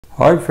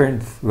Hi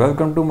friends,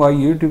 welcome to my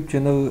YouTube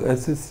channel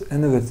SS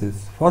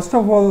Analysis. First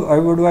of all, I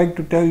would like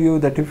to tell you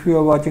that if you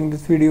are watching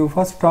this video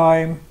first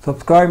time,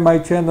 subscribe my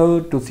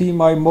channel to see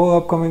my more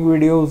upcoming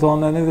videos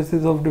on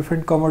analysis of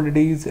different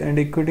commodities and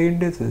equity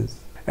indices.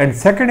 And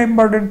second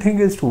important thing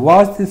is to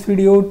watch this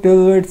video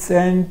till its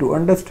end to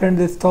understand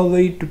this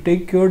thoroughly to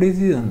take your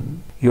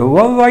decision. Your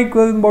one like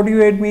will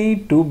motivate me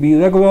to be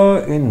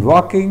regular in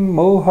working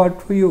more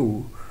hard for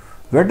you.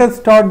 Let us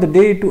start the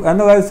day to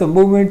analyze the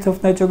movements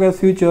of natural gas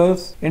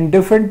futures in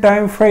different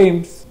time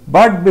frames.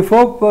 But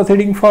before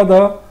proceeding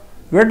further,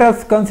 let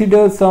us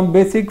consider some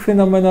basic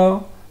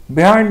phenomena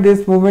behind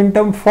this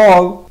momentum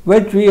fall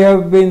which we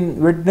have been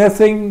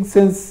witnessing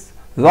since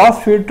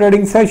last few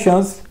trading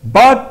sessions.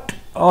 But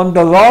on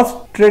the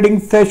last trading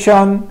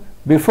session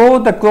before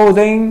the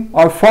closing,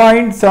 I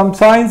find some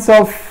signs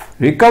of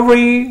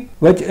recovery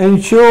which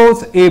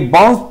ensures a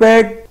bounce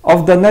back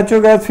of the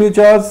natural gas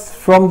futures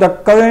from the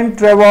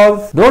current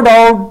levels. No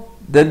doubt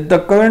that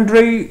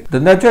the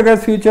natural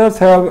gas futures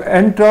have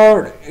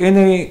entered in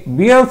a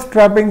bearish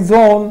trapping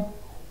zone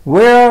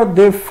where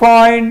they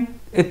find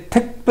a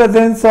thick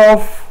presence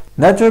of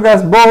natural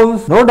gas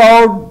bulls. No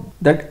doubt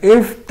that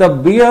if the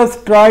bears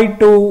try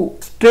to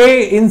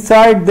stay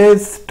inside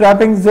this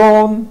trapping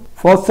zone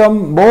for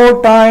some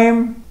more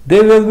time, they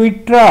will be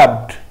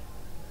trapped.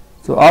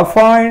 So I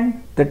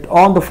find that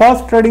on the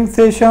first trading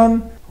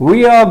session,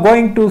 we are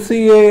going to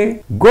see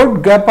a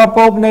good gap up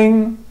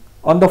opening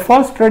on the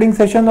first trading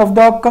session of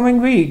the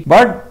upcoming week.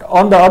 But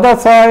on the other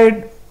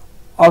side,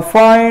 I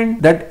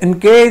find that in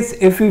case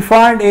if we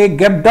find a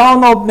gap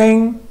down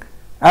opening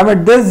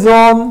amid this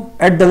zone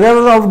at the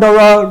level of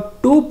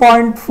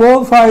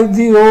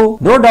 $2.450,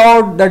 no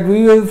doubt that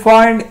we will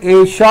find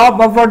a sharp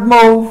upward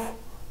move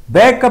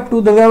back up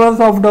to the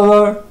levels of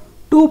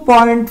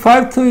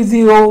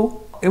 $2.530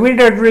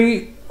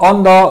 immediately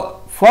on the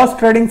first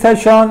trading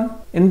session.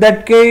 In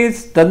that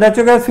case, the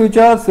natural gas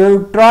futures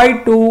will try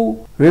to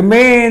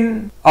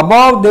remain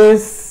above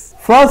this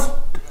first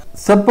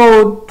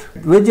support,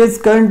 which is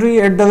currently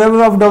at the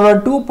level of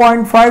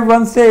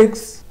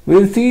 $2.516. We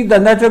will see the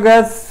natural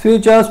gas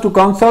futures to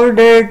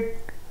consolidate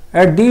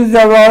at these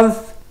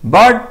levels.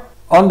 But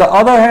on the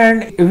other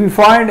hand, if we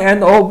find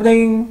an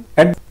opening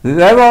at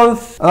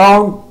levels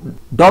around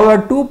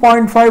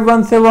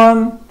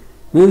 $2.517,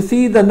 we will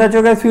see the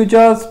natural gas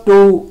futures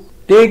to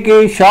take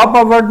a sharp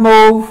upward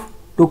move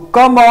to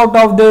come out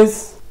of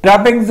this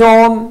trapping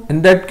zone.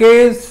 In that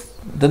case,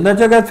 the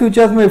natural gas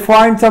futures may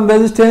find some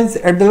resistance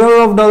at the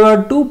level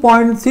of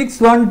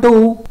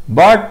 $2.612.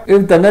 But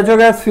if the natural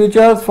gas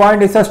futures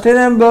find a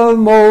sustainable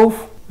move,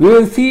 we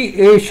will see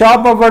a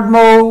sharp upward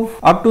move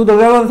up to the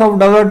levels of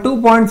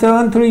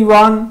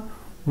 $2.731,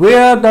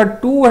 where the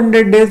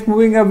 200 days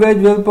moving average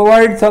will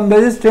provide some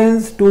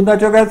resistance to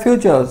natural gas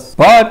futures.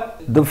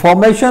 But the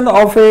formation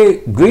of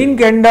a green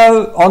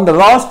candle on the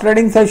last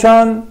trading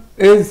session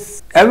is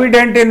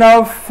evident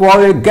enough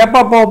for a gap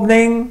up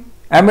opening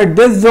amid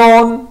this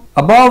zone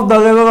above the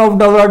level of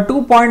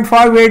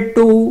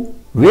 $2.582,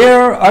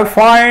 where I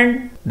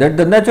find that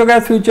the natural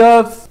gas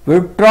futures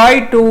will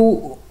try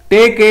to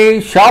take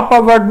a sharp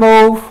upward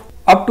move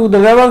up to the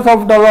levels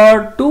of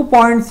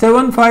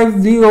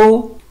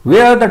 $2.750,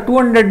 where the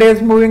 200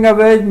 days moving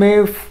average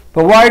may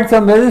provide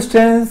some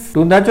resistance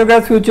to natural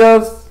gas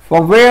futures,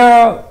 from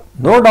where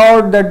no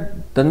doubt that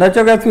the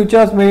natural gas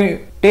futures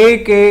may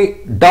take a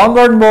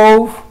downward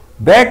move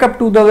back up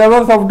to the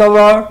levels of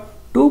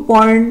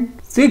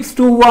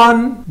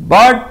 $2.621,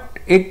 but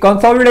a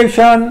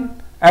consolidation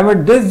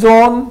amid this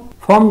zone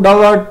from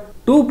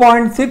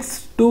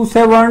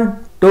 $2.627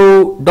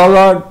 to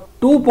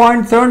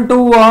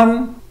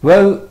 $2.721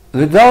 will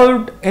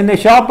result in a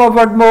sharp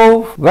upward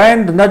move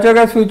when the natural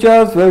gas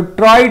futures will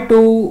try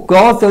to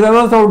cross the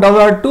levels of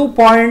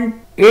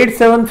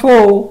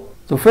 $2.874.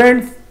 So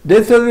friends,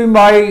 this will be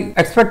my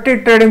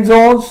expected trading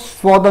zones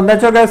for the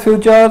natural gas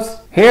futures.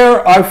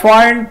 Here I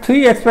find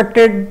three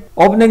expected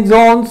opening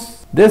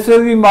zones. This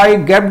will be my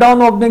gap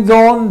down opening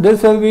zone.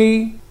 This will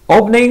be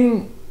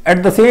opening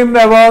at the same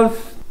levels.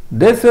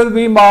 This will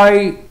be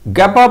my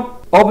gap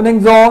up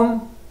opening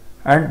zone.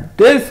 And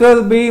this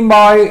will be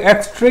my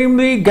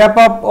extremely gap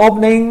up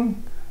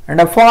opening. And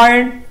I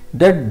find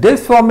that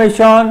this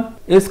formation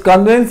is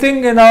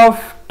convincing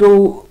enough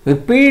to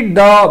repeat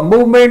the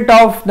movement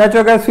of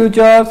natural gas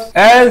futures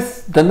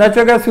as the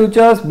natural gas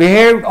futures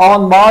behaved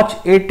on March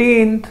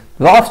 18th.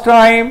 Last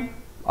time,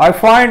 I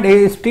find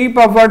a steep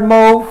upward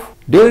move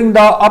during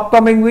the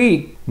upcoming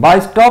week. My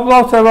stop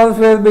loss levels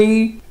will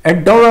be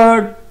at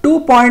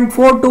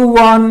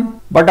 $2.421,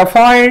 but I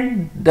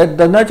find that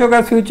the natural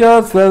gas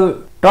futures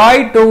will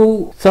try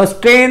to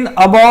sustain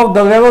above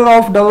the level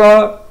of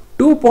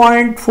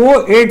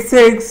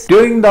 $2.486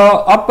 during the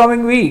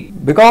upcoming week,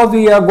 because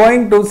we are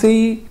going to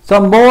see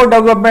some more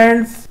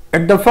developments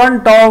at the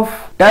front of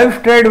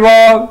tariff trade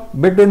war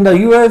between the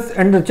US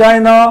and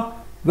China,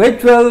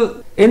 which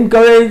will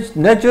encourage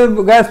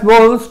natural gas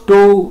bulls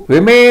to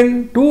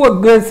remain too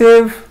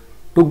aggressive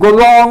to go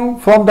long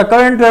from the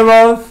current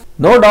levels.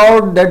 No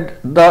doubt that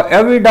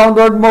every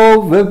downward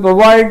move will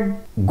provide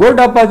good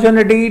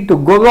opportunity to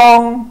go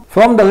long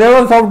from the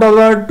levels of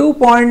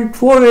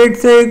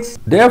 $2.486.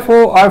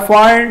 Therefore, I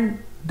find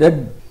that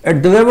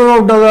at the level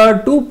of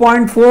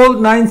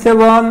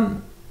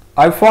 $2.497,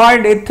 I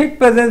find a thick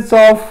presence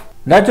of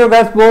natural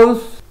gas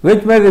bulls,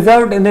 which may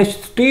result in a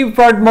steep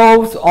upward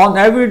moves on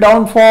every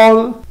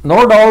downfall.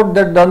 No doubt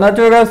that the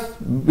natural gas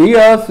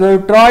bears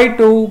will try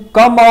to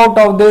come out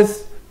of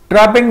this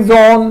trapping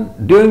zone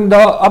during the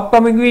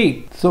upcoming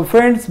week. So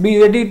friends,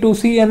 be ready to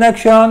see an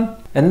action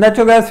in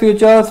natural gas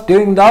futures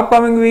during the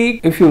upcoming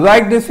week. If you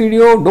like this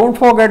video, don't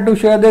forget to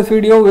share this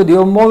video with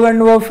your more and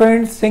more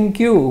friends. Thank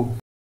you.